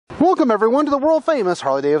Welcome everyone to the world famous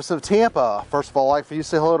Harley Davidson of Tampa. First of all, I'd like for you to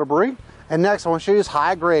say hello to Bree. And next I want to show you this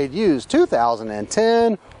high grade used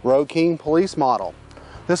 2010 Road King police model.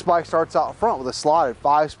 This bike starts out front with a slotted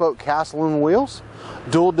 5-spoke cast aluminum wheels,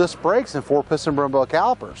 dual disc brakes, and 4-piston Brembo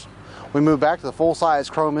calipers. We move back to the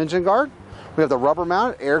full-size chrome engine guard. We have the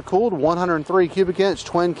rubber-mounted, air-cooled 103 cubic inch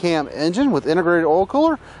twin-cam engine with integrated oil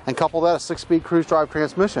cooler, and couple that a 6-speed cruise drive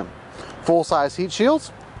transmission. Full-size heat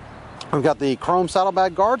shields. We've got the chrome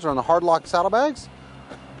saddlebag guards on the hard lock saddlebags.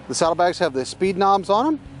 The saddlebags have the speed knobs on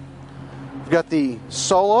them. We've got the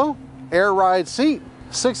Solo air ride seat,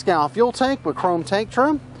 6-gallon fuel tank with chrome tank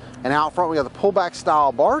trim, and out front we got the pullback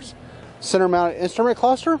style bars, center mounted instrument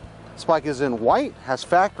cluster. This bike is in white, has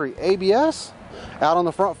factory ABS. Out on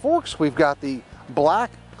the front forks we've got the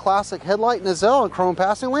black classic headlight nacelle and chrome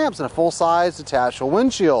passing lamps and a full-size detachable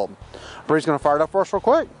windshield. Bree's going to fire it up for us real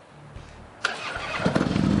quick.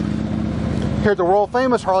 Here at the world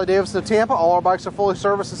famous Harley Davidson of Tampa, all our bikes are fully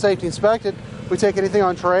serviced and safety inspected. We take anything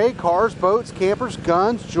on trade: cars, boats, campers,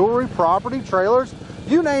 guns, jewelry, property, trailers,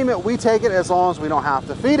 you name it, we take it as long as we don't have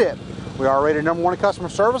to feed it. We are rated #1 in customer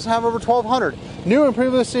service and have over 1,200 new and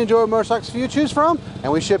previously enjoyed motorcycles for you to choose from,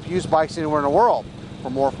 and we ship used bikes anywhere in the world. For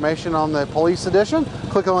more information on the police edition,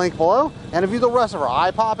 click the link below, and to view the rest of our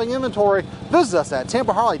eye-popping inventory, visit us at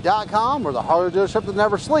tampaharley.com, where the Harley dealership that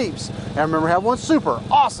never sleeps. And remember, have one super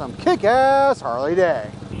awesome, kick-ass Harley day.